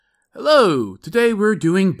Hello! Today we're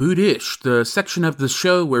doing Buddhish, the section of the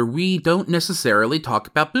show where we don't necessarily talk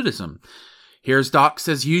about Buddhism. Here's Docs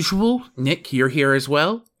as usual. Nick, you're here as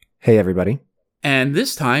well. Hey, everybody. And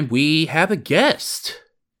this time we have a guest.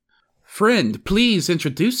 Friend, please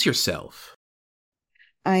introduce yourself.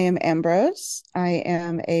 I am Ambrose. I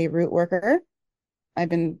am a root worker. I've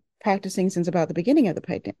been practicing since about the beginning of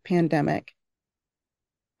the pandemic.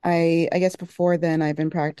 I guess before then I've been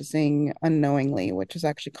practicing unknowingly, which is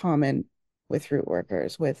actually common with root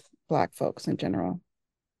workers, with Black folks in general.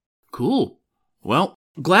 Cool. Well,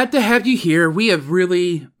 glad to have you here. We have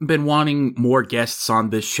really been wanting more guests on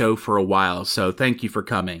this show for a while, so thank you for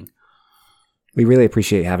coming. We really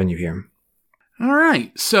appreciate having you here. All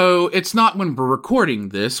right, so it's not when we're recording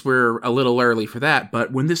this, we're a little early for that,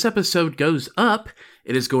 but when this episode goes up,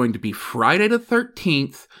 it is going to be Friday the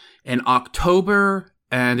 13th in October.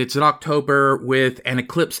 And it's in October with an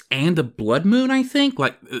eclipse and a blood moon, I think.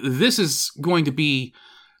 Like, this is going to be,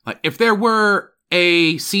 like, if there were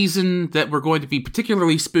a season that were going to be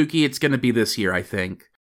particularly spooky, it's going to be this year, I think.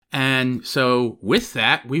 And so, with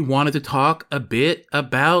that, we wanted to talk a bit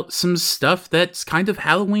about some stuff that's kind of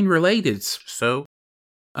Halloween related. So,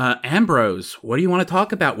 Ambrose, what do you want to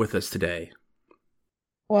talk about with us today?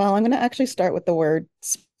 Well, I'm going to actually start with the word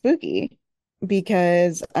spooky,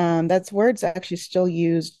 because that's words actually still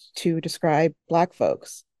used to describe Black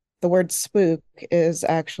folks. The word spook is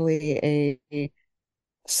actually a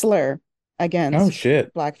slur against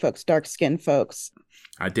Black folks, dark-skinned folks.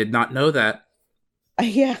 I did not know that.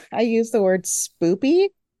 Yeah, I use the word spoopy.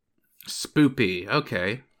 Spoopy,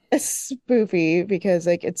 okay. Spoopy, because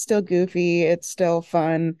like it's still goofy, it's still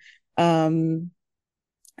fun.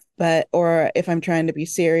 But or if I'm trying to be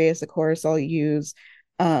serious, of course, I'll use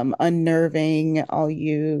unnerving, I'll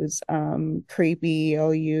use creepy,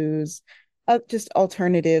 I'll use just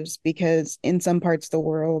alternatives, because in some parts of the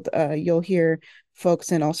world, you'll hear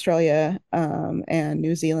folks in Australia and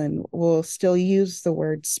New Zealand will still use the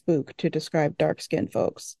word spook to describe dark-skinned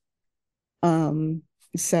folks.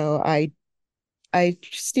 So I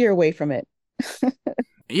steer away from it.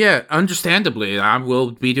 Yeah, understandably. I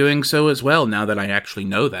will be doing so as well now that I actually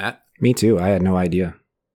know that. Me too. I had no idea.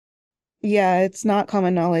 Yeah, it's not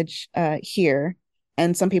common knowledge here.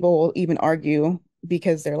 And some people will even argue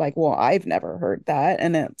because they're like, well, I've never heard that.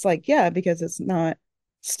 And it's like, yeah, because it's not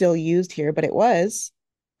still used here, but it was.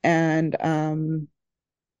 And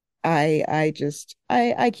I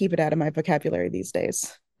keep it out of my vocabulary these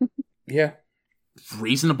days. Yeah.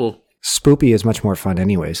 Reasonable. Spoopy is much more fun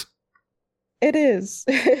anyways. It is.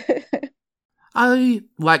 I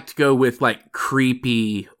like to go with, like,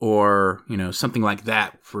 creepy or, something like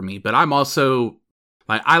that for me. But I'm also,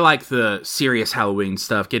 like, I like the serious Halloween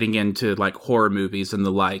stuff, getting into, like, horror movies and the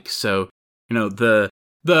like. So, the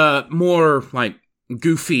more, like,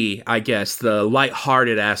 goofy, I guess, the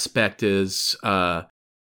lighthearted aspect is,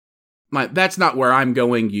 that's not where I'm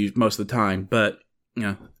going most of the time. But,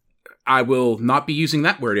 I will not be using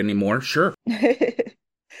that word anymore, sure.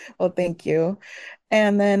 Well, thank you.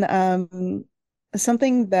 And then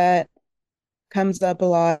something that comes up a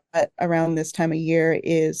lot around this time of year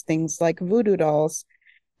is things like voodoo dolls.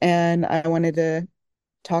 And I wanted to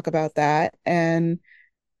talk about that. And,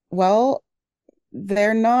 well,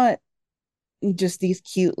 they're not just these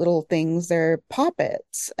cute little things, they're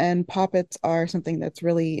poppets. And poppets are something that's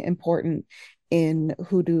really important in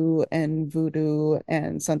hoodoo and voodoo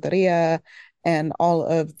and Santeria and all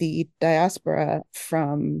of the diaspora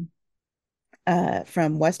from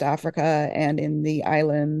West Africa and in the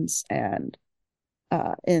islands and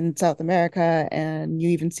in South America, and you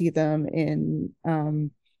even see them in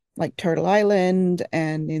like Turtle Island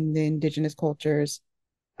and in the indigenous cultures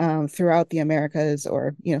throughout the Americas,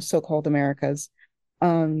 or so-called Americas.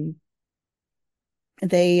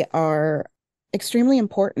 They are extremely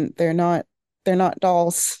important. They're not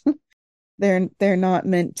dolls. they're not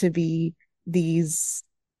meant to be these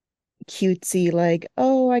cutesy, like,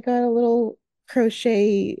 oh, I got a little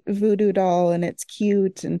crochet voodoo doll and it's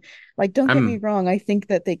cute, and like, don't get me wrong, I think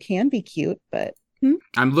that they can be cute, but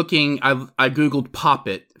I'm looking, I googled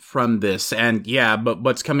poppet from this, and yeah, but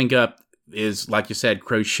what's coming up is, like you said,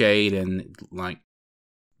 crocheted, and like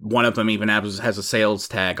one of them even has a sales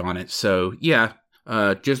tag on it. So yeah,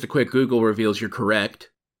 just a quick Google reveals you're correct.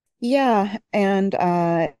 Yeah, and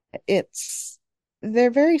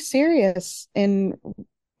they're very serious in,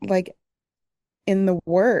 like, in the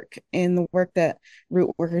work that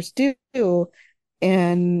root workers do,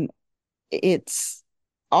 and it's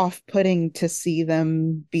off-putting to see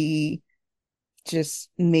them be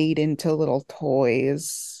just made into little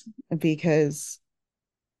toys, because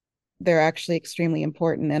they're actually extremely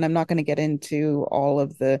important. And I'm not going to get into all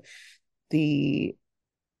of the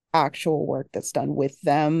actual work that's done with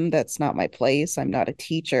them. That's not my place. I'm not a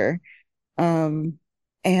teacher. Um,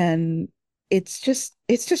 and it's just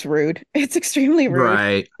rude. It's extremely rude.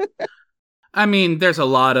 Right. I mean, there's a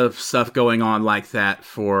lot of stuff going on like that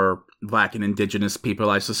for Black and Indigenous people,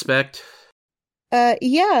 I suspect.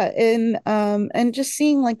 Yeah, and just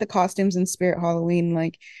seeing like the costumes in Spirit Halloween,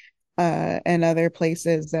 like and other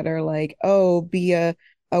places that are like, oh, be a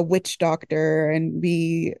witch doctor and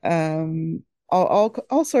be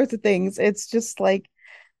all sorts of things. It's just like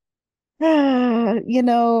you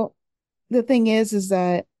know, the thing is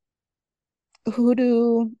that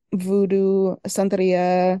hoodoo, voodoo,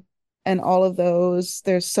 santeria, and all of those,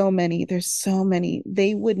 there's so many.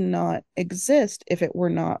 They would not exist if it were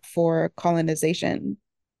not for colonization.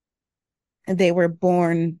 They were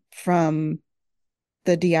born from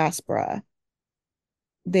the diaspora.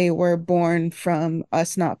 They were born from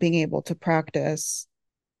us not being able to practice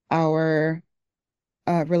our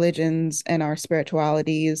religions and our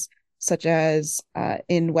spiritualities, such as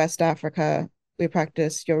in West Africa, we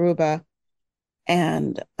practice Yoruba.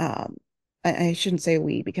 And I shouldn't say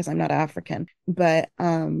we because I'm not African, but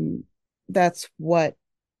that's what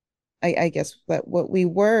I guess that what we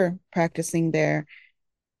were practicing there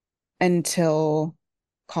until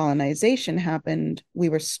colonization happened. We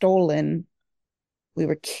were stolen, we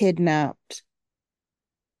were kidnapped,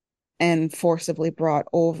 and forcibly brought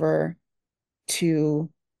over to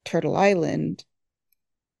Turtle Island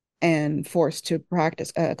and forced to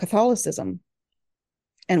practice Catholicism.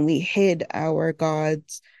 And we hid our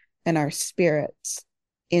gods and our spirits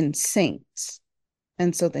in saints.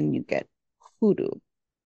 And so then you get hoodoo.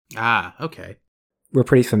 Ah, okay. We're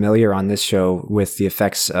pretty familiar on this show with the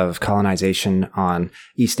effects of colonization on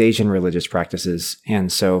East Asian religious practices.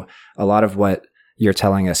 And so a lot of what you're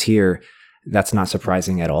telling us here, that's not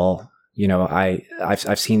surprising at all. You know,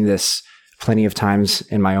 I've seen this plenty of times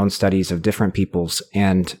in my own studies of different peoples,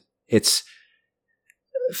 and it's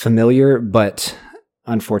familiar, but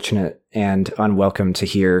unfortunate and unwelcome to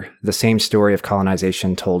hear the same story of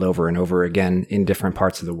colonization told over and over again in different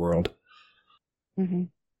parts of the world. Mm-hmm.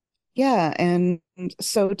 Yeah. And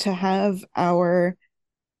so to have our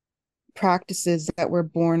practices that were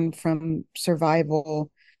born from survival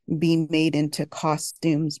be made into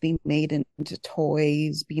costumes, be made into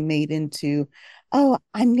toys, be made into, oh,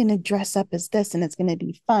 I'm going to dress up as this and it's going to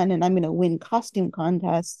be fun and I'm going to win costume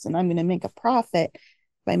contests and I'm going to make a profit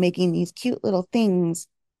by making these cute little things.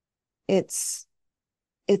 It's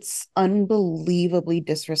unbelievably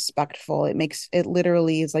disrespectful. It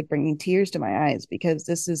literally is like bringing tears to my eyes because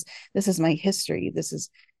this is my history. This is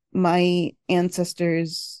my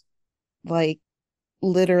ancestors, like,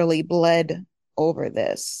 literally bled over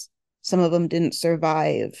this. Some of them didn't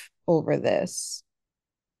survive over this.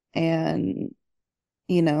 And,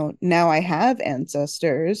 now I have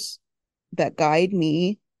ancestors that guide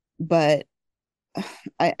me, but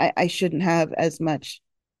I shouldn't have as much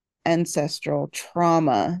ancestral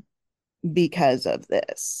trauma because of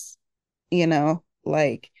this,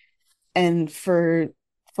 like, and for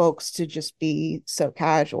folks to just be so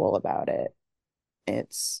casual about it,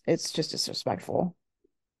 it's just disrespectful.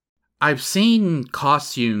 I've seen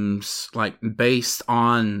costumes like based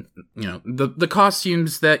on, the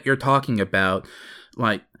costumes that you're talking about.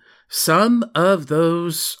 Like, some of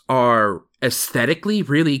those are aesthetically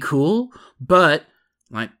really cool, but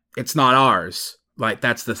like, it's not ours. Like,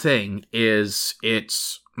 that's the thing, is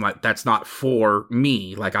it's like, that's not for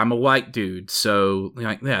me. Like, I'm a white dude, so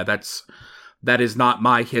like, yeah, that is not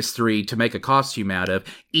my history to make a costume out of,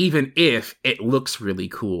 even if it looks really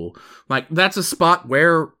cool. Like, that's a spot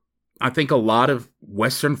where I think a lot of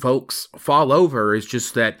Western folks fall over, is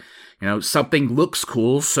just that, something looks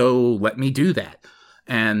cool, so let me do that.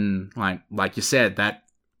 And like you said, that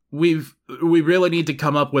we really need to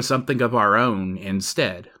come up with something of our own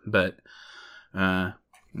instead. But,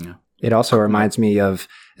 It also reminds me of,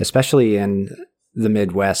 especially in the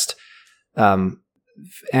Midwest,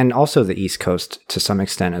 and also the East Coast to some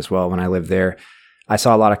extent as well. When I lived there, I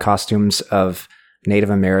saw a lot of costumes of Native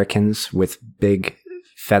Americans with big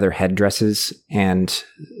feather headdresses and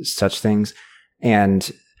such things.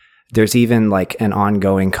 And there's even like an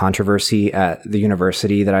ongoing controversy at the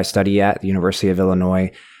university that I study at, the University of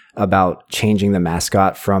Illinois, about changing the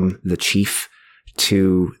mascot from the chief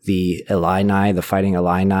to the Illini, the Fighting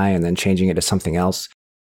Illini, and then changing it to something else.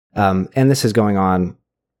 And this is going on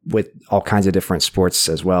with all kinds of different sports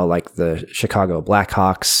as well, like the Chicago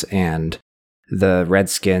Blackhawks and the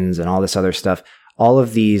Redskins and all this other stuff. All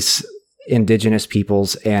of these indigenous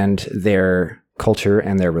peoples and their culture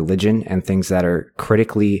and their religion and things that are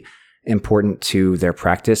critically important to their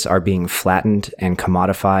practice are being flattened and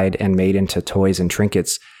commodified and made into toys and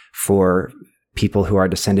trinkets for people who are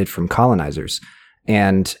descended from colonizers.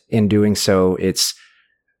 And in doing so, it's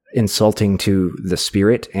insulting to the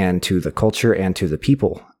spirit and to the culture and to the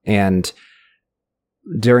people. And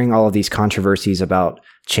during all of these controversies about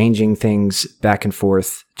changing things back and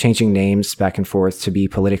forth, changing names back and forth to be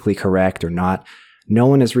politically correct or not, no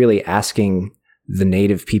one is really asking the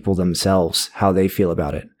native people themselves how they feel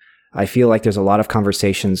about it. I feel like there's a lot of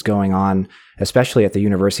conversations going on, especially at the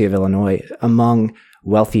University of Illinois, among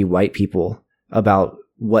wealthy white people about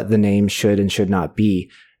what the name should and should not be.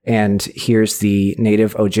 And here's the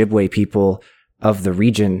native Ojibwe people of the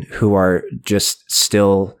region who are just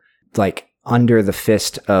still like under the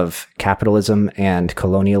fist of capitalism and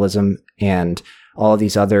colonialism and all of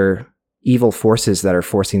these other evil forces that are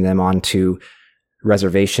forcing them onto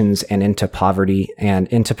reservations and into poverty and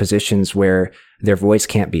into positions where their voice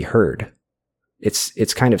can't be heard.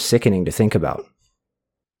 It's kind of sickening to think about.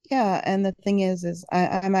 Yeah, and the thing is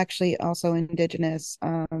I'm actually also indigenous.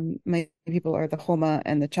 My people are the Homa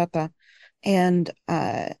and the Chata, and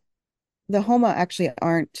the Homa actually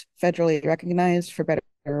aren't federally recognized, for better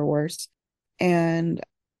or worse. And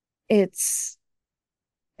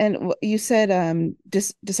you said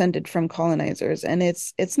descended from colonizers, and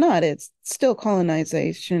it's not. It's still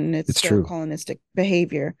colonization. It's still true. colonistic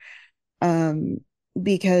behavior,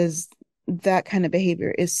 because that kind of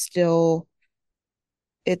behavior is still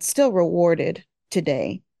rewarded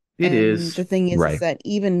today. It is. The thing is Right. that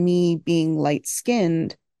even me being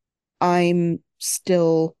light-skinned, I'm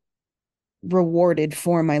still rewarded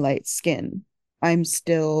for my light skin. I'm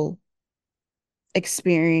still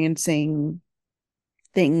experiencing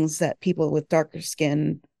things that people with darker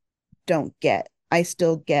skin don't get. I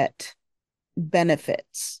still get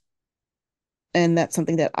benefits. And that's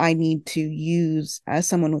something that I need to use as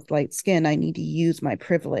someone with light skin. I need to use my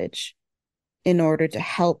privilege in order to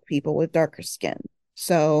help people with darker skin.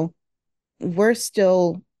 So we're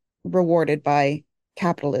still rewarded by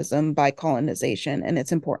capitalism, by colonization, and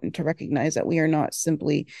it's important to recognize that we are not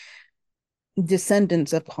simply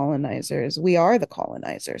descendants of colonizers. We are the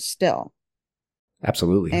colonizers still.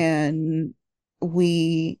 Absolutely. And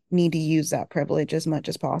we need to use that privilege as much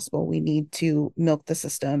as possible. We need to milk the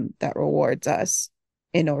system that rewards us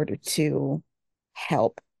in order to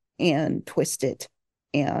help and twist it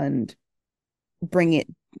and bring it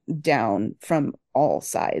down from all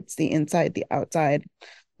sides, the inside, the outside,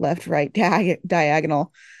 left, right,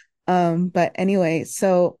 diagonal. But anyway,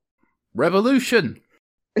 so Revolution.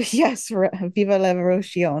 yes, viva la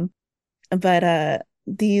revolution. But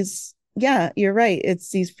yeah, you're right. It's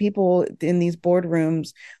these people in these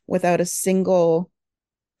boardrooms without a single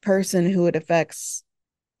person who it affects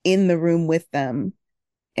in the room with them,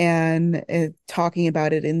 and talking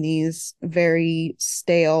about it in these very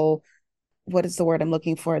stale, what is the word I'm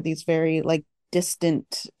looking for? These very like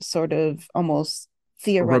distant, sort of almost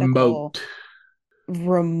theoretical,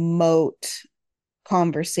 remote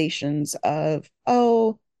conversations of,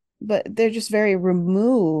 oh, but they're just very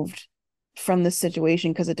removed from the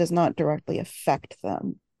situation because it does not directly affect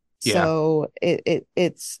them. Yeah. So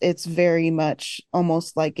it's very much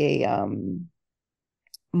almost like a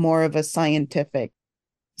more of a scientific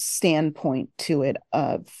standpoint to it,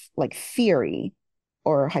 of like theory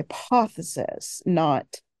or hypothesis,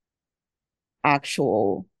 not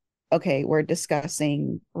actual, okay, we're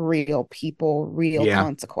discussing real people, real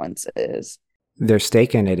consequences. Their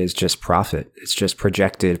stake in it is just profit. It's just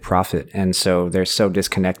projected profit. And so they're so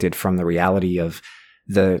disconnected from the reality of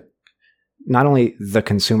not only the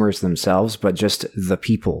consumers themselves, but just the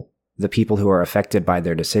people who are affected by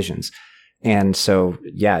their decisions. And so,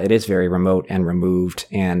 yeah, it is very remote and removed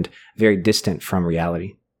and very distant from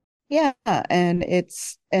reality. Yeah, and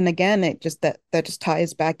again, it just that just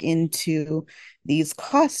ties back into these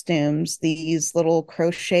costumes, these little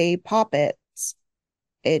crochet poppets.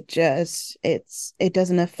 It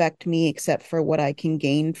doesn't affect me except for what I can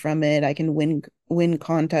gain from it. I can win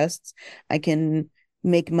contests. I can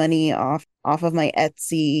make money off of my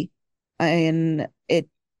Etsy, and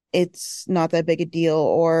it's not that big a deal.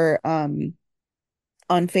 Or on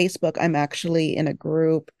Facebook, I'm actually in a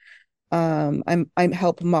group. I'm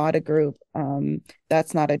help mod a group.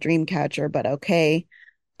 That's not a dream catcher, but okay.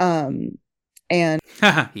 And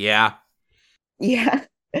yeah. yeah.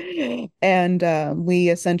 And we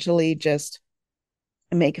essentially just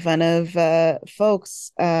make fun of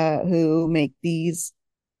folks who make these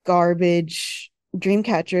garbage dream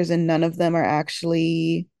catchers, and none of them are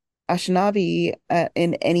actually Anishinaabe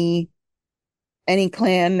in any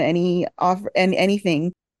clan, any offer, and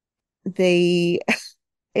anything. They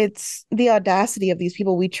it's the audacity of these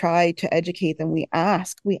people. We try to educate them. We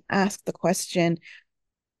ask the question,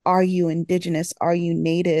 are you indigenous? Are you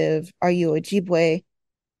native? Are you Ojibwe?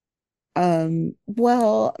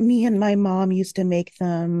 Well, me and my mom used to make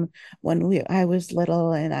them when I was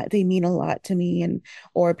little, and they mean a lot to me. And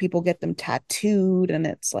or people get them tattooed, and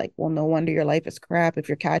it's like, well, no wonder your life is crap if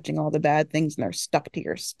you're catching all the bad things and they're stuck to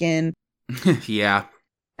your skin. Yeah.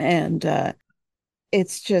 And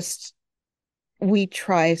it's just, we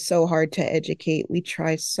try so hard to educate. We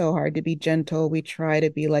try so hard to be gentle. We try to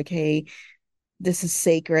be like, hey, this is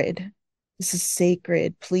sacred. This is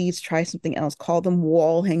sacred. Please try something else. Call them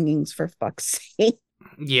wall hangings, for fuck's sake.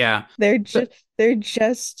 Yeah. They're just they're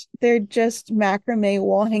just macrame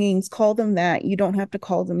wall hangings. Call them that. You don't have to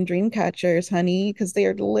call them dream catchers, honey, because they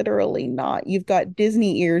are literally not. You've got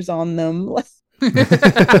Disney ears on them.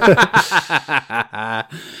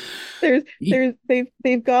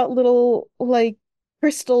 They've got little like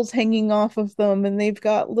crystals hanging off of them, and they've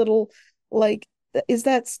got little like, is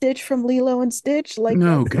that Stitch from Lilo and Stitch? Like,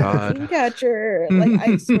 No, that's not God. Dreamcatcher. Like,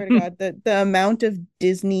 I swear to God, the amount of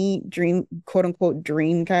Disney dream, quote unquote,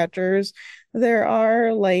 dream catchers there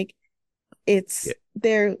are, like, it's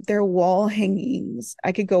Yeah. they're wall hangings.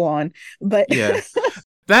 I could go on, but Yeah.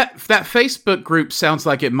 That Facebook group sounds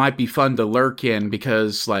like it might be fun to lurk in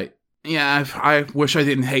because, like, yeah, I wish I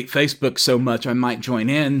didn't hate Facebook so much. I might join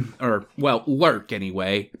in, or, well, lurk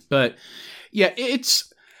anyway. But, yeah,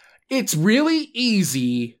 it's really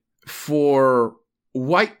easy for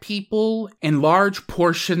white people in large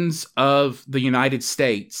portions of the United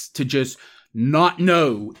States to just not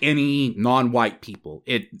know any non-white people.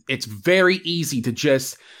 It's very easy to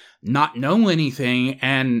just not know anything,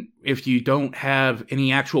 and if you don't have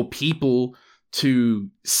any actual people to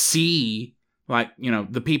see, like, you know,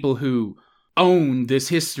 the people who own this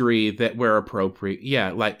history that were appropriate,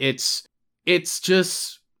 yeah, like, it's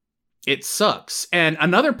just, it sucks. And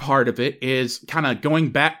another part of it is kind of going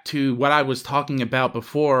back to what I was talking about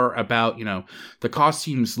before about, you know, the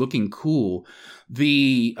costumes looking cool.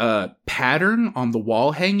 The pattern on the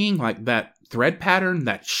wall hanging, like that thread pattern,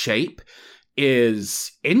 that shape,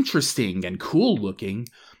 is interesting and cool looking,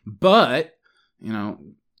 but, you know,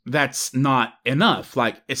 that's not enough.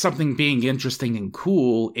 Like, it's something being interesting and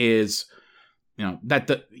cool is, you know,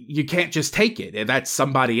 that you can't just take it. That's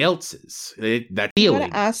somebody else's. That's you feeling.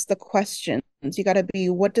 gotta ask the questions. You gotta be,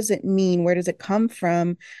 what does it mean? Where does it come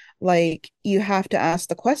from? Like, you have to ask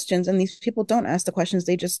the questions, and these people don't ask the questions.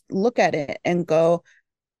 They just look at it and go,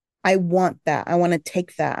 I want that. I want to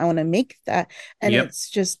take that. I want to make that. And Yep.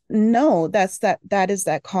 it's just, no, that is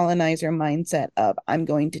that colonizer mindset of, I'm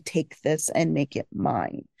going to take this and make it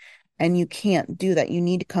mine. And you can't do that. You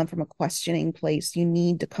need to come from a questioning place. You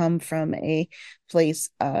need to come from a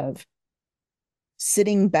place of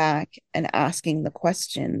sitting back and asking the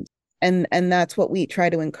questions. And that's what we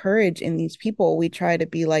try to encourage in these people. We try to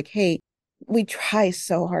be like, hey, we try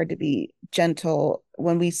so hard to be gentle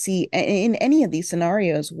when we see in any of these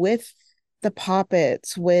scenarios with the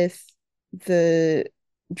poppets, with the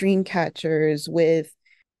dream catchers, with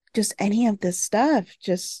just any of this stuff.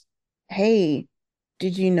 Just, hey,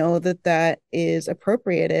 did you know that that is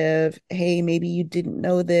appropriative? Hey, maybe you didn't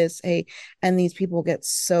know this. Hey, and these people get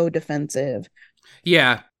so defensive.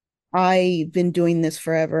 Yeah. I've been doing this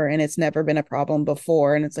forever and it's never been a problem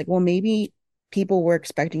before. And it's like, well, maybe people were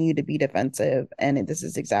expecting you to be defensive and this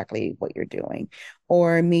is exactly what you're doing.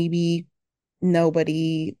 Or maybe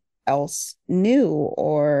nobody else knew,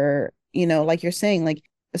 or, you know, like you're saying, like,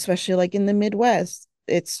 especially like in the Midwest,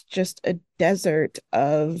 it's just a desert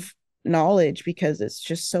of knowledge because it's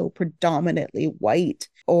just so predominantly white.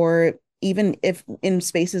 Or even if in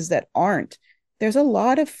spaces that aren't, there's a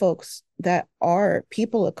lot of folks that are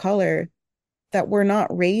people of color that were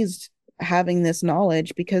not raised having this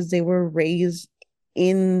knowledge because they were raised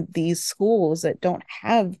in these schools that don't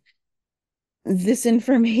have this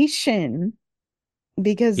information,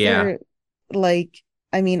 because Yeah. they're like,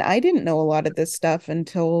 I mean, I didn't know a lot of this stuff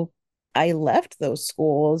until I left those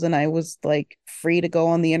schools and I was like free to go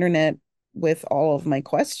on the internet with all of my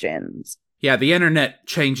questions. Yeah, the internet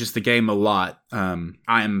changes the game a lot.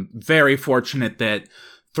 I'm very fortunate that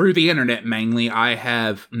through the internet mainly, I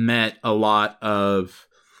have met a lot of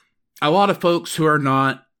folks who are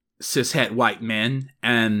not cishet white men,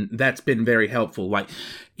 and that's been very helpful. Like,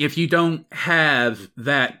 if you don't have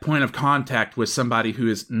that point of contact with somebody who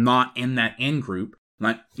is not in that in group,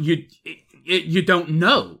 like, you don't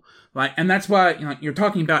know. Like, and that's why, you know, you're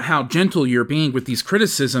talking about how gentle you're being with these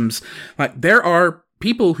criticisms. Like, there are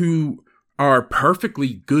people who are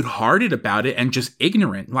perfectly good-hearted about it and just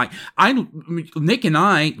ignorant. Like, Nick and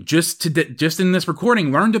I, just in this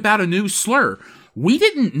recording, learned about a new slur. We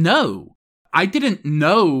didn't know. I didn't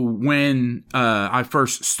know when I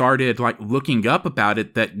first started, like, looking up about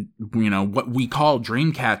it that, what we call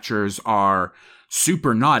dream catchers are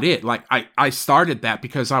super not it. Like, I started that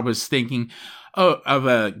because I was thinking of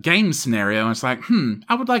a game scenario, and it's like,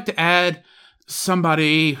 I would like to add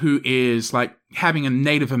somebody who is, like, having a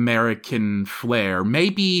Native American flair.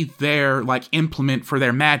 Maybe their, like, implement for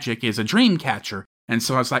their magic is a dream catcher. And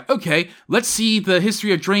so I was like, okay, let's see the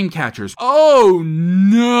history of dream catchers. Oh,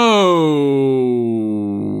 no.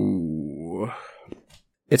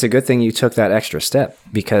 It's a good thing you took that extra step,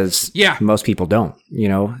 because most people don't.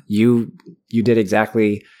 You did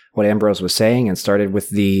exactly what Ambrose was saying and started with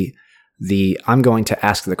the I'm going to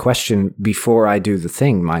ask the question before I do the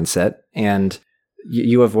thing mindset. And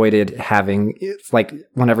you avoided having, like,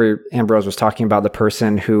 whenever Ambrose was talking about the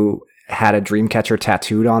person who had a dream catcher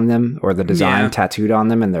tattooed on them, or the design tattooed on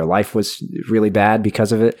them, and their life was really bad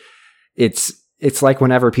because of it. It's like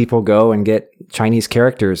whenever people go and get Chinese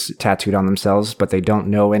characters tattooed on themselves, but they don't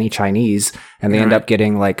know any Chinese, and they end up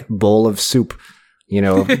getting, like, bowl of soup,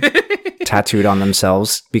 tattooed on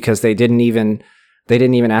themselves because they didn't even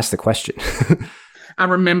ask the question. I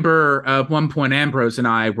remember at one point Ambrose and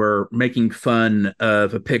I were making fun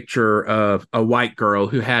of a picture of a white girl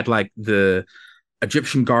who had, like, the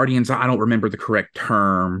Egyptian guardians. I don't remember the correct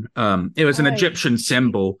term. It was an Egyptian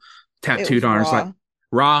symbol tattooed on her. It's like,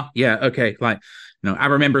 Ra? Yeah, okay. Like, I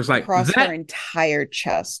remember it's like across her entire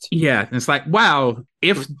chest. Yeah, and it's like, wow,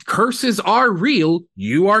 if curses are real,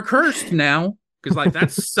 you are cursed now. Because, like,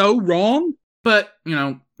 that's so wrong. But,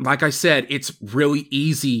 like I said, it's really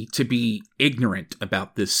easy to be ignorant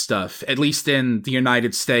about this stuff, at least in the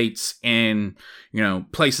United States and,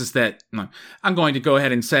 places that, I'm going to go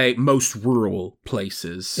ahead and say most rural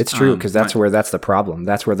places. It's true, because that's the problem.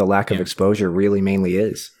 That's where the lack of exposure really mainly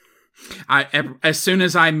is. As soon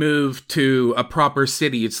as I moved to a proper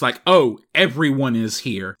city, it's like, oh, everyone is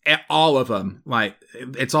here. All of them. Like,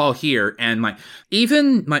 it's all here. And, like,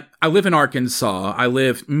 even, like, I live in Arkansas. I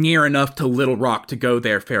live near enough to Little Rock to go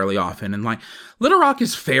there fairly often. And, like, Little Rock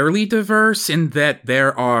is fairly diverse in that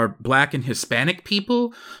there are Black and Hispanic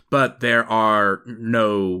people, but there are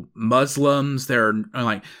no Muslims. There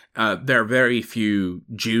are very few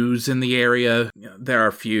Jews in the area. There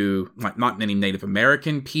are few, like, not many Native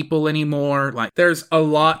American people anymore. Like, there's a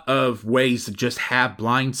lot of ways to just have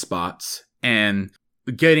blind spots, and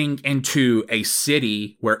getting into a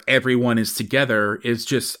city where everyone is together is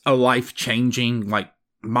just a life-changing, like,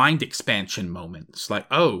 mind expansion moment. It's like,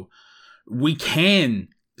 oh, we can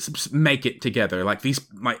make it together. Like,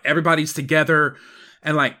 everybody's together,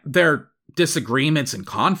 and, like, there are disagreements and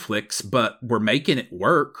conflicts, but we're making it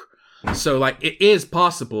work. So, like, it is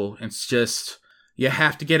possible. It's just, you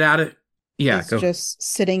have to get out of it. Yeah. It's just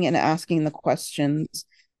sitting and asking the questions.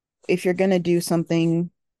 If you're going to do something,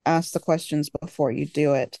 ask the questions before you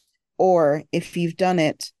do it. Or if you've done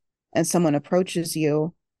it and someone approaches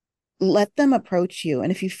you, let them approach you.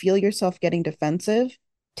 And if you feel yourself getting defensive,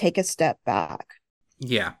 take a step back.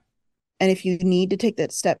 Yeah. And if you need to take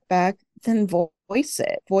that step back, then voice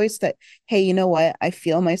it. Voice that, hey, you know what? I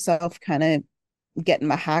feel myself kind of getting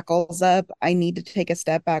my hackles up. I need to take a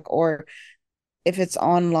step back. Or if it's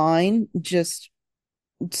online, just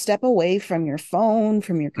step away from your phone,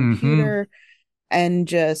 from your computer, and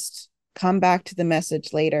just come back to the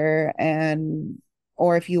message later.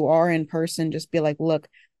 Or if you are in person, just be like, look,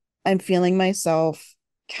 I'm feeling myself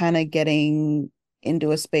kind of getting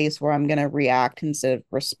into a space where I'm going to react instead of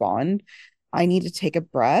respond. I need to take a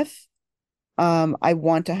breath. I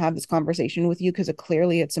want to have this conversation with you because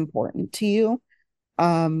clearly it's important to you.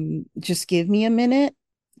 Just give me a minute,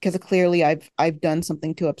 because clearly I've done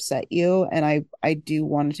something to upset you, and I do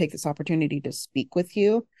want to take this opportunity to speak with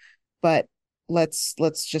you, but let's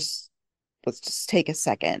just take a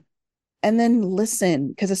second and then listen,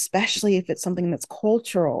 because especially if it's something that's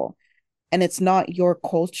cultural and it's not your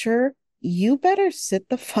culture, you better sit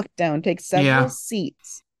the fuck down, take several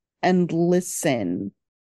seats, and listen.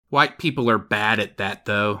 White people are bad at that,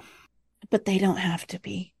 though. But they don't have to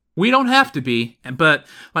be. We don't have to be, but,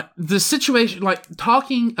 like, the situation, like,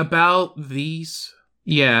 talking about these,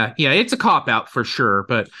 it's a cop-out for sure,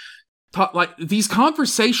 but, like, these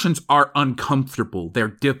conversations are uncomfortable. They're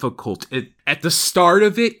difficult. At the start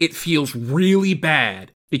of it, it feels really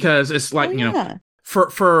bad, because it's like,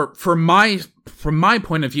 from my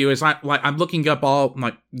point of view, is I'm looking up all,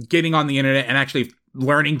 like, getting on the internet and actually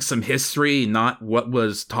learning some history, not what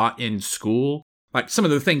was taught in school. Like, some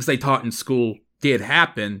of the things they taught in school did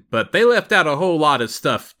happen, but they left out a whole lot of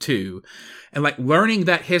stuff too. And like learning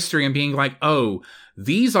that history and being like, oh,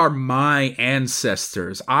 these are my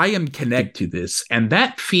ancestors. I am connected to this. And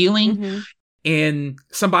that feeling in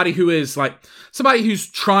somebody who is like somebody who's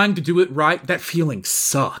trying to do it right, that feeling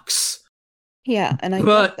sucks. Yeah, and I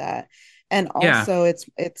But get that. And yeah, also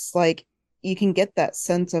it's like you can get that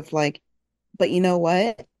sense of like, but you know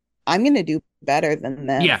what? I'm gonna do better than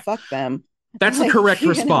them. yeah, Fuck them. that's the Like, correct you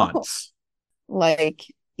know, response. like,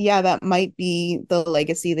 yeah, that might be the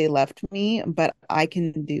legacy they left me, but I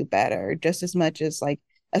can do better just as much as like,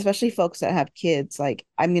 especially folks that have kids, like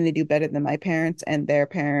I'm gonna do better than my parents and their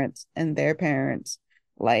parents and their parents.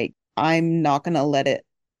 Like, I'm not gonna let it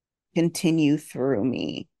continue through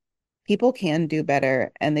me. People can do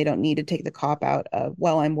better and they don't need to take the cop out of,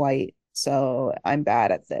 well, I'm white, so I'm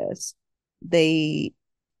bad at this. They,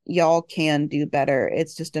 y'all can do better.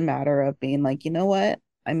 It's just a matter of being like, you know what?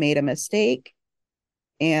 I made a mistake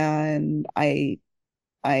and I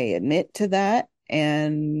admit to that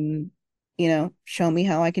and show me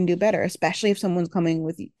how I can do better, especially if someone's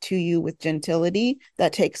coming to you with gentility.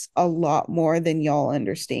 That takes a lot more than y'all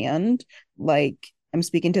understand. Like, I'm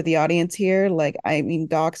speaking to the audience here. Like, I mean,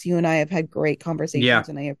 Docs, you and I have had great Yeah, conversations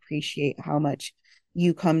and I appreciate how much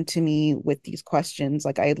you come to me with these questions.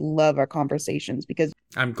 Like, I love our conversations because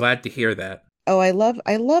I'm glad to hear that. I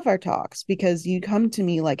love our talks because you come to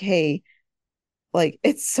me like, hey, like,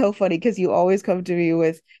 it's so funny because you always come to me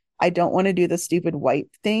with, I don't want to do the stupid white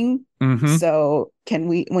thing. Mm-hmm. So can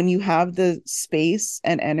we, when you have the space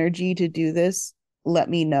and energy to do this, let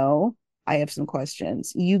me know. I have some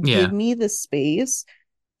questions. You give Yeah. me the space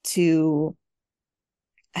to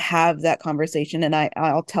have that conversation and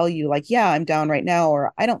I'll tell you like, yeah, I'm down right now,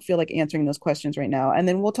 or I don't feel like answering those questions right now. And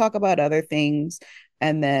then we'll talk about other things.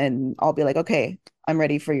 And then I'll be like, okay, I'm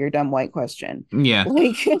ready for your dumb white question. Yeah.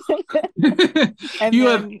 Like, and you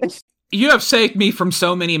have then you have saved me from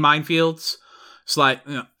so many minefields. It's like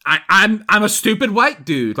I'm a stupid white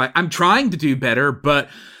dude. Like I'm trying to do better, but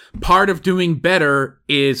part of doing better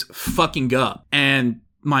is fucking up. And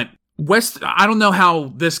my West, I don't know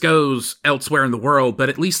how this goes elsewhere in the world, but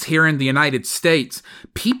at least here in the United States,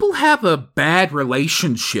 people have a bad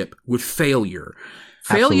relationship with failure.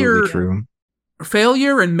 Absolutely Failure true.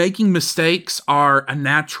 Failure and making mistakes are a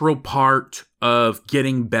natural part of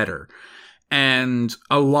getting better. And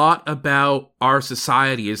a lot about our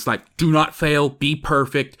society is like, do not fail, be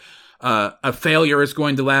perfect. A failure is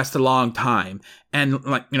going to last a long time. And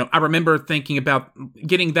like, I remember thinking about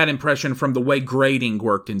getting that impression from the way grading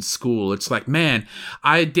worked in school. It's like, man,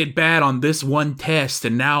 I did bad on this one test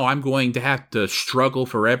and now I'm going to have to struggle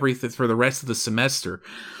for everything for the rest of the semester.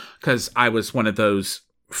 Cause I was one of those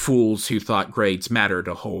fools who thought grades mattered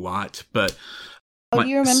a whole lot. But oh, do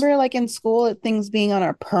you remember like in school things being on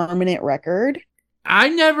a permanent record? I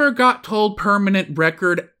never got told permanent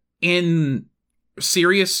record in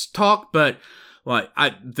serious talk, but like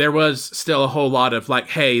there was still a whole lot of like,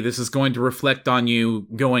 hey, this is going to reflect on you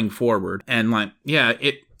going forward. And like, yeah,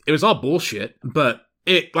 it was all bullshit, but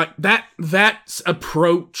it like that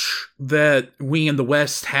approach that we in the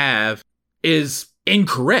West have is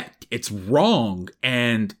incorrect. It's wrong,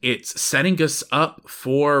 and it's setting us up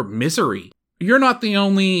for misery. You're not the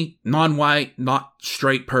only non-white, not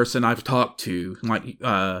straight person I've talked to. Like,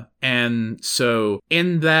 and so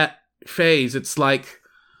in that phase, it's like,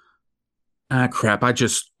 crap, I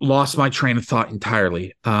just lost my train of thought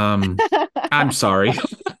entirely. I'm sorry.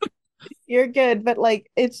 You're good, but like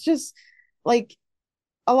it's just like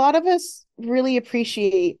a lot of us really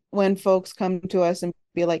appreciate when folks come to us and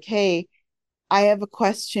be like, hey, I have a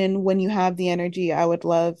question. When you have the energy, I would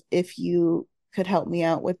love if you could help me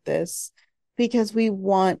out with this, because we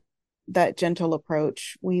want that gentle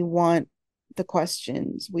approach. We want the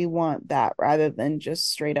questions. We want that rather than just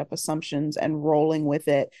straight up assumptions and rolling with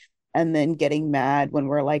it and then getting mad when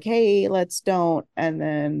we're like, hey, let's don't. And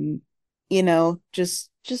then, just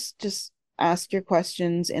ask your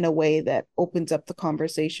questions in a way that opens up the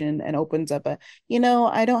conversation and opens up I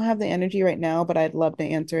don't have the energy right now, but I'd love to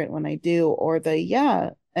answer it when I do. Or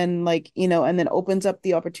yeah. And like, and then opens up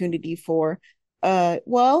the opportunity for,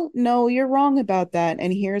 well, no, you're wrong about that.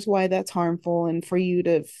 And here's why that's harmful. And for you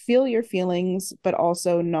to feel your feelings, but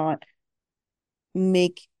also not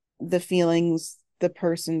make the feelings the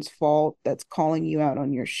person's fault that's calling you out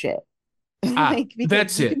on your shit. Like, because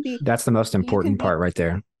That's it. That's the most you can important be part right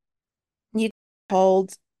there.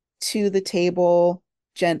 called to the table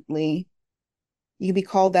gently. You can be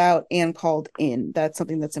called out and called in. That's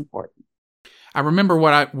something that's important. I remember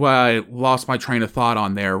what I lost my train of thought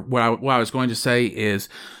on there. What I was going to say is,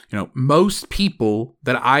 most people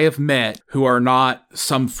that I have met who are not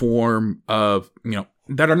some form of,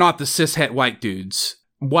 that are not the cishet white dudes,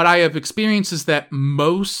 what I have experienced is that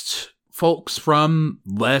most folks from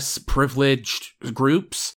less privileged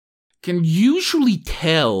groups can usually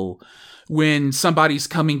tell when somebody's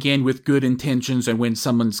coming in with good intentions and when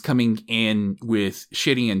someone's coming in with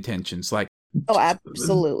shitty intentions. Like, Oh,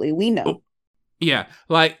 absolutely. We know. yeah,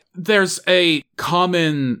 like there's a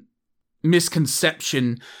common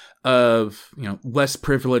misconception of, less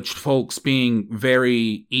privileged folks being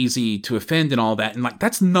very easy to offend and all that. And like,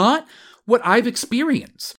 that's not what I've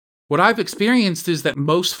experienced. What I've experienced is that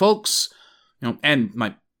most folks, and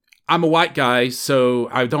I'm a white guy, so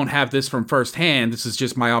I don't have this from firsthand. This is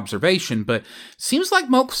just my observation, but it seems like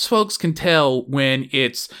most folks can tell when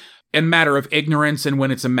it's a matter of ignorance and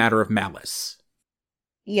when it's a matter of malice.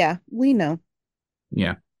 Yeah, we know.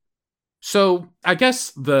 Yeah. So I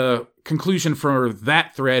guess the conclusion for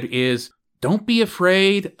that thread is don't be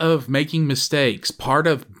afraid of making mistakes. Part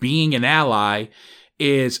of being an ally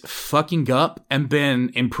is fucking up and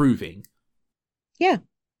then improving. Yeah.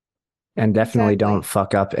 And definitely Exactly. don't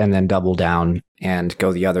fuck up and then double down and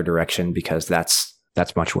go the other direction, because that's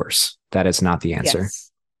much worse. That is not the answer.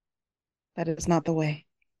 Yes. That is not the way.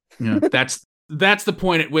 Yeah, that's the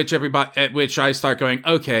point at which I start going,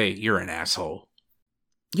 okay, you're an asshole.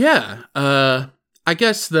 Yeah, I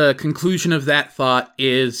guess the conclusion of that thought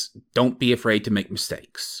is don't be afraid to make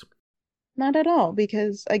mistakes. Not at all,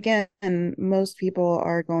 because again, most people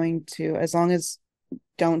are going to, as long as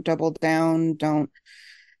don't double down, don't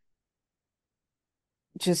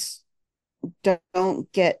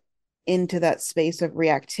get into that space of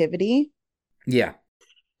reactivity. Yeah.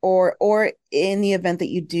 Or in the event that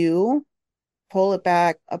you do, pull it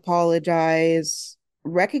back, apologize,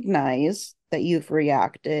 recognize that you've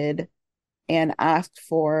reacted, and ask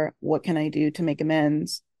for what can I do to make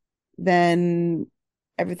amends, then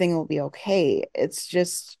everything will be okay.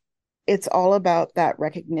 It's all about that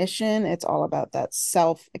recognition. It's all about that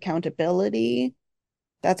self accountability.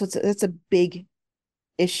 That's a big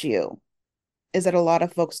issue, is that a lot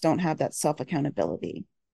of folks don't have that self accountability.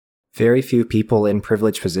 Very few people in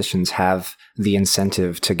privileged positions have the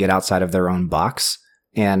incentive to get outside of their own box.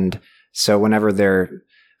 And so whenever they're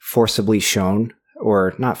forcibly shown,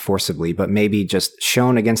 or not forcibly, but maybe just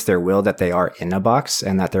shown against their will that they are in a box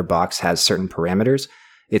and that their box has certain parameters,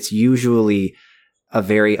 it's usually a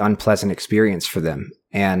very unpleasant experience for them.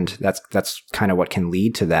 And that's kind of what can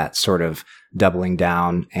lead to that sort of doubling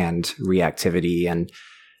down and reactivity. And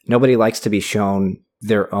nobody likes to be shown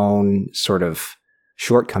their own sort of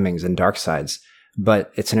shortcomings and dark sides,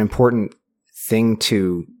 but it's an important thing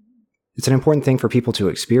for people to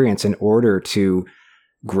experience in order to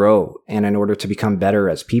grow and in order to become better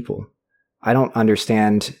as people. I don't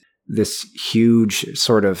understand this huge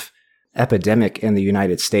sort of epidemic in the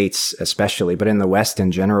United States especially, but in the West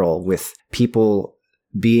in general, with people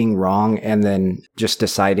being wrong and then just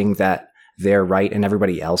deciding that they're right and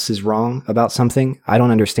everybody else is wrong about something. I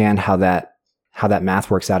don't understand how that math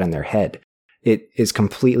works out in their head. It is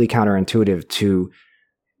completely counterintuitive to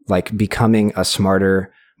like becoming a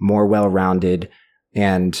smarter, more well-rounded,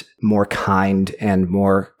 and more kind and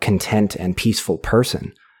more content and peaceful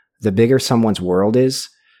person. The bigger someone's world is,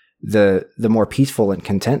 the more peaceful and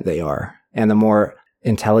content they are, and the more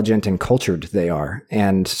intelligent and cultured they are.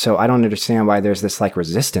 And so I don't understand why there's this like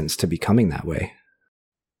resistance to becoming that way.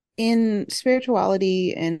 In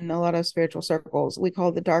spirituality, in a lot of spiritual circles, we call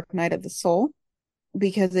it the dark night of the soul,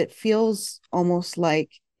 because it feels almost like,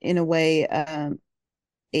 in a way,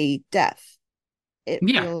 a death. It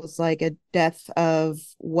feels like a death of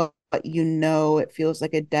what you know. It feels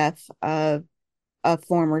like a death of a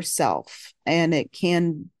former self. And it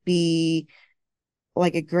can be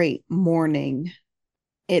like a great mourning.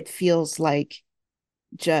 It feels like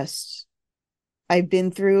just, I've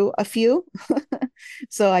been through a few,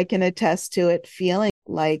 so I can attest to it feeling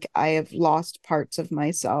like I have lost parts of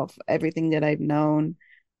myself, everything that I've known.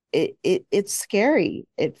 It's scary.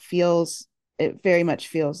 It very much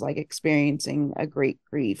feels like experiencing a great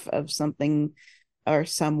grief of something or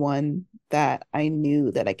someone that I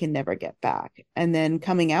knew that I can never get back. And then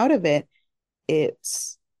coming out of it,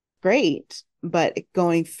 it's great, but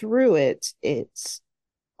going through it, it's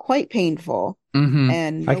quite painful. Mm-hmm.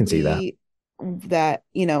 And I can see that,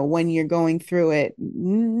 when you're going through it,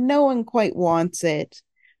 no one quite wants it,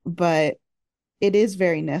 but it is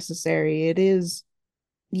very necessary. It is,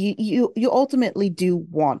 you ultimately do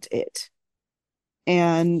want it.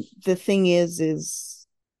 And the thing is,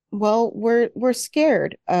 well, we're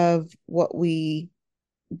scared of what we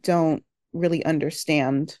don't really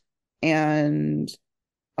understand. And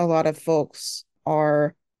a lot of folks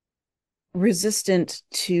are resistant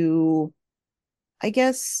to, I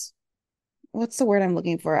guess, what's the word I'm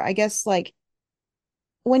looking for? I guess like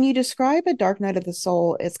when you describe a dark night of the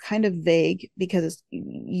soul, it's kind of vague because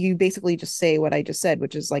you basically just say what I just said,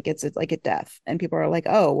 which is like it's like a death. And people are like,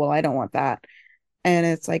 oh, well, I don't want that. And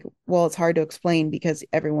it's like, well, it's hard to explain because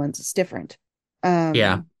everyone's is different.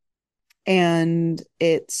 Yeah. Um, and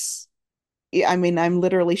it's, I mean, I'm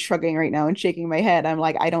literally shrugging right now and shaking my head. I'm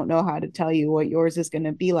like, I don't know how to tell you what yours is going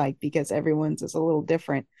to be like because everyone's is a little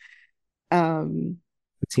different. Um,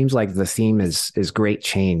 It seems like the theme is great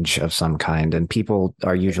change of some kind, and people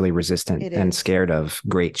are usually resistant it and is. scared of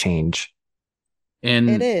great change. It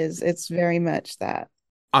And is. It's very much that.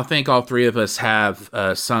 I think all three of us have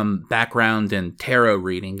some background in tarot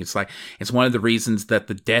reading. It's like, it's one of the reasons that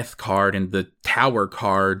the death card and the tower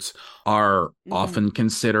cards are Mhm. often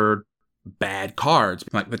considered bad cards.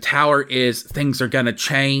 Like the tower is things are going to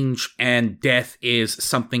change and death is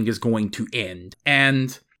something is going to end.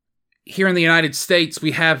 And here in the United States,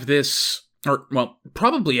 we have this, or well,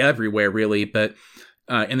 probably everywhere really, but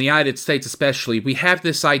in the United States especially, we have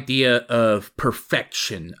this idea of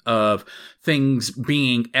perfection, of things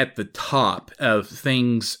being at the top, of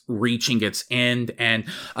things reaching its end, and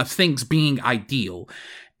of things being ideal.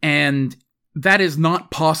 And that is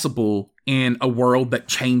not possible in a world that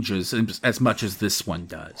changes as much as this one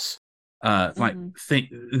does. Like, Mhm. think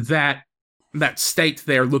that state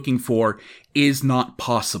they're looking for is not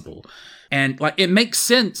possible. And like it makes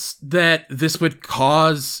sense that this would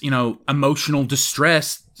cause, emotional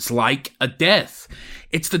distress like a death.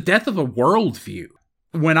 It's the death of a worldview.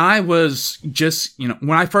 When I was just,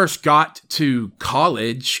 when I first got to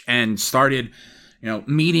college and started,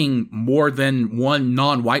 meeting more than one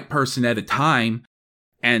non-white person at a time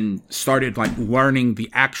and started like learning the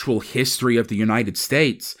actual history of the United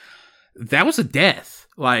States, that was a death.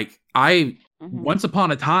 Like Mhm. once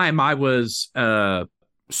upon a time, I was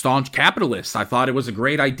staunch capitalist. I thought it was a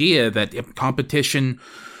great idea that if competition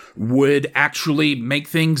would actually make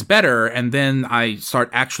things better. And then I start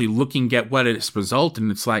actually looking at what it's resulted,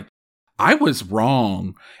 and it's like, I was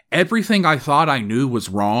wrong. Everything I thought I knew was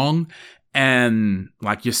wrong. And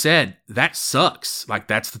like you said, that sucks. Like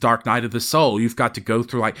that's the dark night of the soul. You've got to go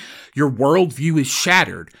through like your worldview is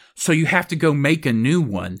shattered. So you have to go make a new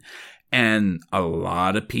one. And a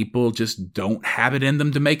lot of people just don't have it in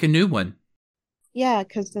them to make a new one. Yeah,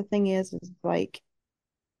 because the thing is like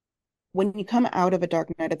when you come out of a dark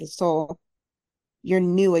night of the soul, you're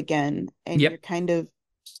new again and you're Yep. kind of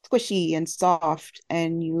squishy and soft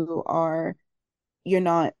and you're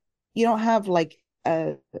not you don't have like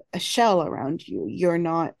a shell around you. You're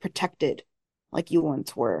not protected like you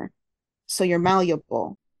once were. So you're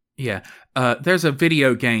malleable. Yeah. There's a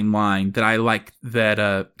video game line that I like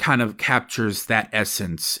that kind of captures that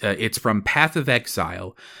essence. It's from Path of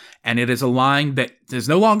Exile, and it is a line that is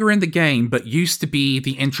no longer in the game, but used to be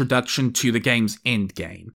the introduction to the game's end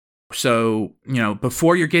game. So,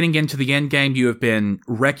 before you're getting into the end game, you have been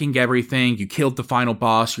wrecking everything, you killed the final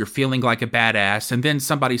boss, you're feeling like a badass, and then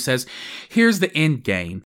somebody says, here's the end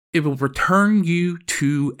game. It will return you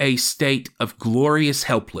to a state of glorious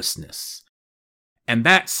helplessness. And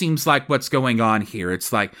that seems like what's going on here.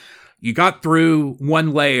 It's like you got through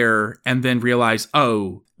one layer and then realize,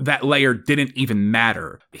 oh, that layer didn't even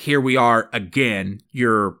matter. Here we are again.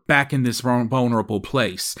 You're back in this vulnerable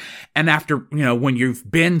place. And after, when you've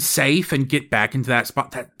been safe and get back into that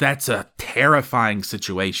spot, that's a terrifying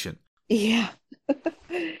situation. Yeah.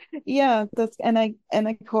 Yeah, that's and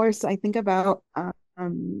of course I think about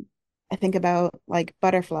like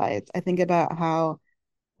butterflies. I think about how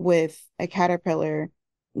with a caterpillar,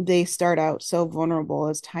 they start out so vulnerable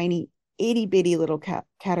as tiny itty bitty little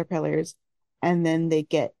caterpillars, and then they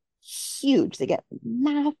get huge, they get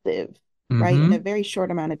massive, right, in a Mm-hmm. very short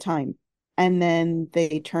amount of time. And then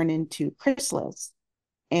they turn into chrysalis.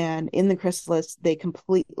 And in the chrysalis, they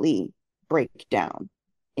completely break down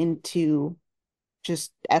into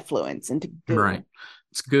just effluence, into Right. goo.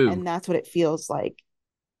 It's goo. And that's what it feels like.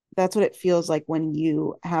 That's what it feels like when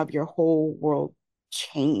you have your whole world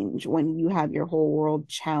change, when you have your whole world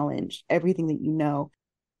challenged, everything that you know.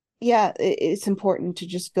 Yeah, it's important to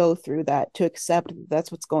just go through that, to accept that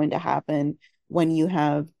that's what's going to happen when you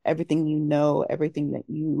have everything you know, everything that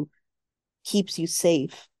you keeps you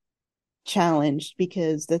safe, challenged.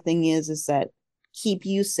 Because the thing is that keep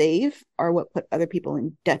you safe are what put other people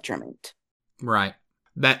in detriment. Right.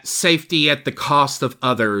 That safety at the cost of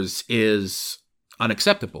others is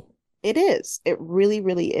unacceptable. It is. It really,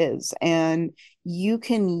 really is. And you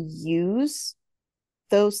can use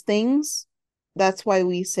those things that's why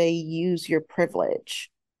we say use your privilege.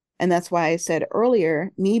 And that's why I said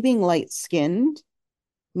earlier, me being light skinned,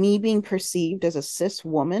 me being perceived as a cis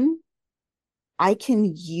woman, I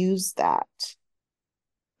can use that.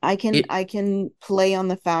 It I can play on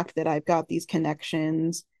the fact that I've got these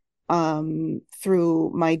connections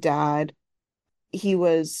through my dad. He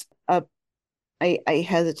was a I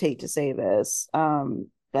hesitate to say this,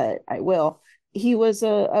 but I will. He was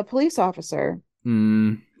a police officer.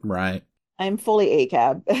 right. I'm fully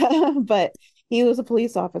ACAB, but he was a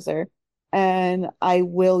police officer. And I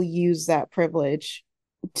will use that privilege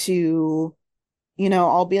to,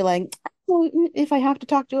 I'll be like, well, if I have to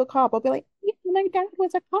talk to a cop, I'll be like, yeah, my dad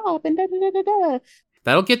was a cop and da da da da da.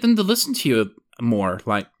 That'll get them to listen to you more.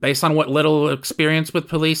 Like, based on what little experience with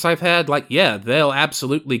police I've had, like, yeah, they'll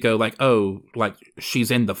absolutely go like, oh, like she's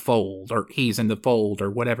in the fold or he's in the fold or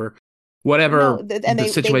whatever, No, whatever and the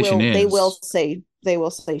situation is. they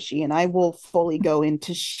will say she, and I will fully go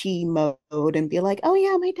into she mode and be like, oh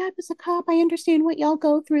yeah, my dad was a cop. I understand what y'all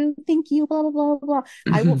go through. Thank you, blah blah blah blah.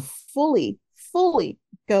 I will fully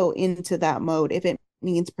go into that mode if it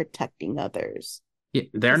means protecting others, Yeah,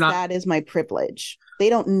 they're because not. that is my privilege. They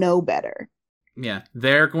don't know better. Yeah,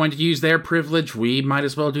 they're going to use their privilege. We might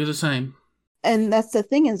as well do the same. And that's the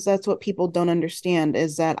thing, is that's what people don't understand,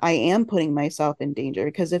 is that I am putting myself in danger,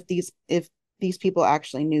 because if these people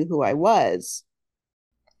actually knew who I was,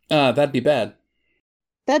 That'd be bad.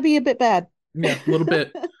 that'd be a bit bad. Yeah, a little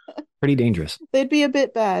bit. Pretty dangerous. They'd be a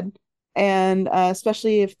bit bad. And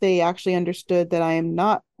especially if they actually understood that I am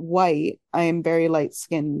not white, I am very light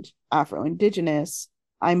skinned Afro Indigenous.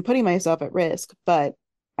 I'm putting myself at risk, but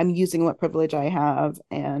I'm using what privilege I have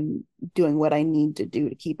and doing what I need to do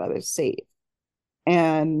to keep others safe.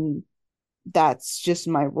 And that's just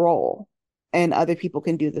my role. And other people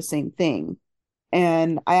can do the same thing.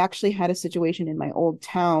 And I actually had a situation in my old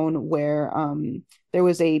town where there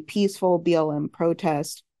was a peaceful BLM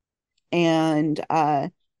protest, and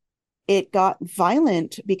it got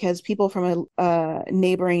violent because people from a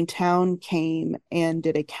neighboring town came and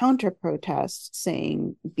did a counter protest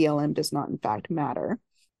saying BLM does not, in fact, matter.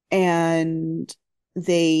 And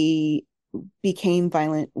they became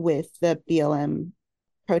violent with the BLM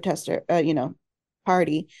protester,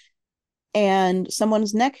 party, and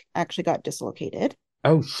someone's neck actually got dislocated.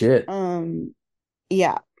 Oh shit.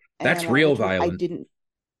 Yeah, That's and real which was I violent. didn't.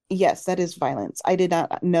 Yes, that is violence. I did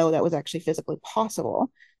not know that was actually physically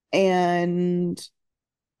possible. And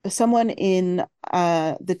someone in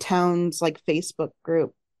the town's like Facebook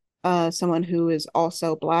group, someone who is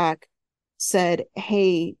also Black, said,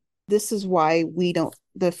 hey, this is why we don't,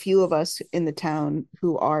 the few of us in the town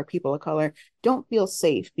who are people of color don't feel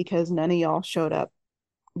safe, because none of y'all showed up,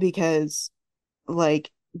 because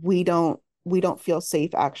like we don't feel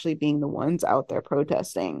safe actually being the ones out there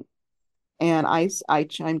protesting. And I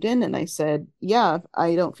chimed in and I said, yeah,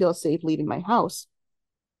 I don't feel safe leaving my house.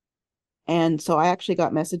 And so I actually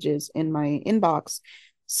got messages in my inbox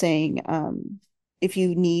saying, if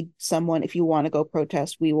you need someone, if you want to go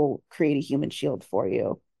protest, we will create a human shield for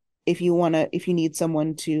you. If you need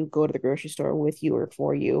someone to go to the grocery store with you or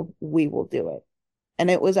for you, we will do it. And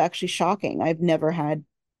it was actually shocking. I've never had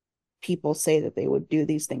people say that they would do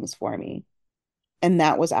these things for me. And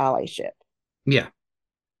that was allyship. Yeah.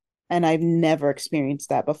 And I've never experienced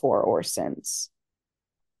that before or since.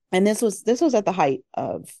 And this was at the height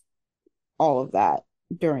of all of that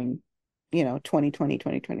during 2020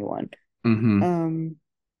 2021. Mm-hmm.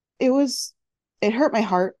 It was, it hurt my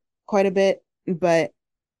heart quite a bit, but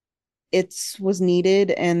it was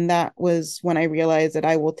needed. And that was when I realized that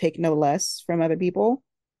I will take no less from other people.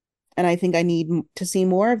 And I think I need to see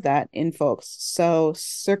more of that in folks. So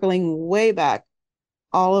circling way back,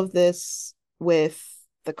 all of this with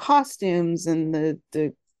the costumes and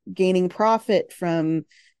the gaining profit from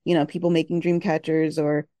people making dream catchers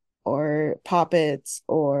or puppets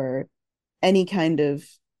or any kind of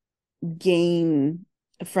gain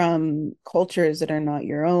from cultures that are not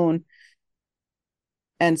your own,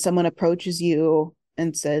 and someone approaches you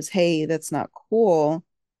and says, hey, that's not cool,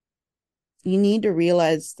 you need to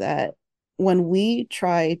realize that when we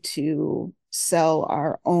try to sell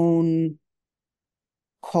our own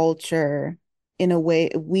culture in a way,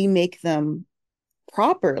 we make them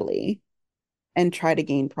properly and try to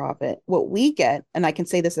gain profit. What we get, and I can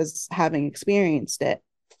say this as having experienced it,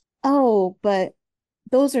 oh, but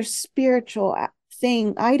those are spiritual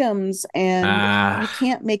items, and you Ah,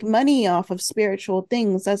 can't make money off of spiritual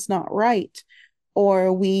things. That's not right. Or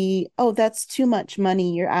oh, that's too much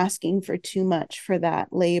money. You're asking for too much for that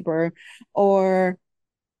labor. Or,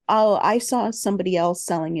 oh, I saw somebody else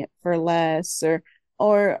selling it for less.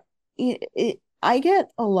 Or I get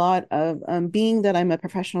a lot of being that I'm a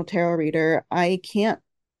professional tarot reader, I can't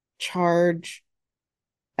charge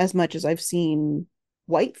as much as I've seen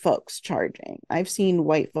white folks charging. I've seen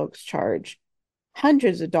white folks charge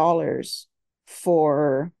hundreds of dollars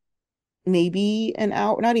for maybe an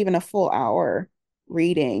hour, not even a full hour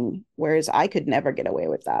reading, whereas I could never get away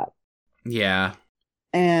with that. Yeah.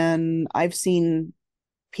 And I've seen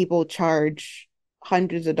people charge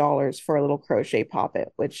hundreds of dollars for a little crochet poppet,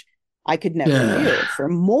 which I could never do for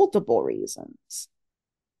multiple reasons.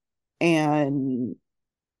 And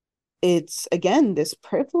it's, again, this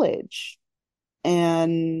privilege.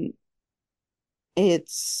 And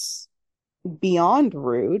it's beyond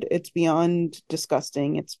rude. It's beyond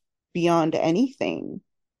disgusting. It's beyond anything.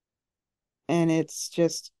 And it's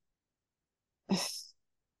just,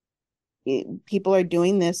 people are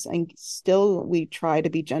doing this, and still we try to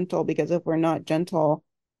be gentle, because if we're not gentle,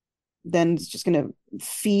 then it's just going to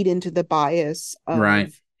feed into the bias of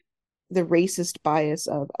Right. the racist bias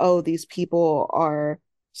of, oh, these people are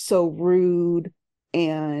so rude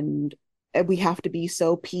and we have to be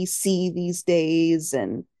so PC these days,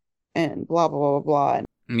 and blah blah blah blah.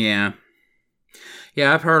 Yeah.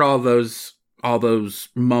 Yeah, I've heard all those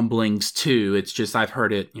mumblings too. It's just I've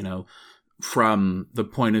heard it, from the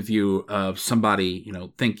point of view of somebody,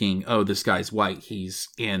 thinking, "Oh, this guy's white. He's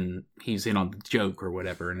in on the joke or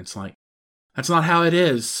whatever." And it's like, that's not how it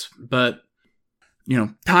is. But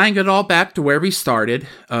tying it all back to where we started,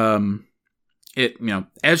 as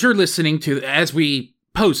you're listening to, as we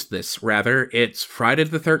post this, rather, it's Friday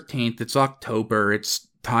the 13th. It's October. It's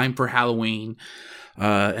time for Halloween.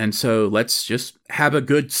 And so let's just have a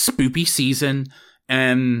good spoopy season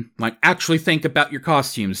and actually think about your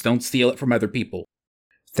costumes. Don't steal it from other people.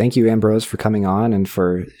 Thank you, Ambrose, for coming on and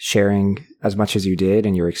for sharing as much as you did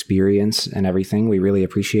and your experience and everything. We really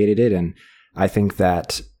appreciated it. And I think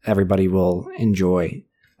that everybody will enjoy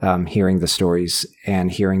hearing the stories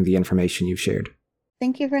and hearing the information you've shared.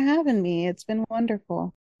 Thank you for having me. It's been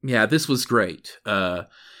wonderful. Yeah, this was great.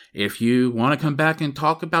 If you want to come back and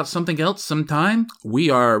talk about something else sometime, we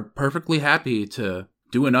are perfectly happy to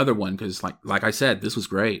do another one, because like I said, this was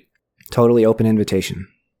great. Totally open invitation.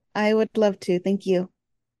 I would love to. Thank you.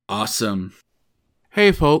 Awesome.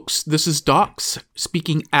 Hey folks, this is Docs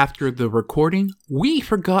speaking after the recording. We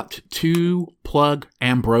forgot to plug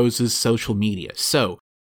Ambrose's social media, so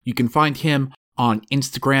you can find him on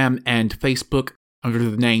Instagram and Facebook under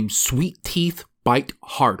the name Sweet Teeth Bite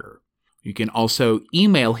Harder. You can also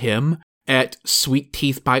email him at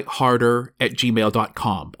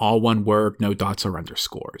sweetteethbiteharder@gmail.com. All one word, no dots or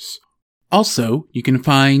underscores. Also, you can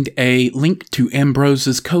find a link to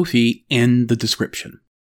Ambrose's Ko-fi in the description.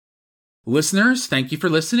 Listeners, thank you for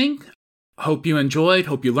listening. Hope you enjoyed.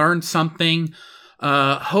 Hope you learned something.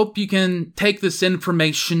 Hope you can take this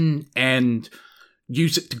information and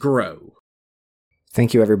use it to grow.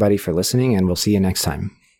 Thank you, everybody, for listening, and we'll see you next time.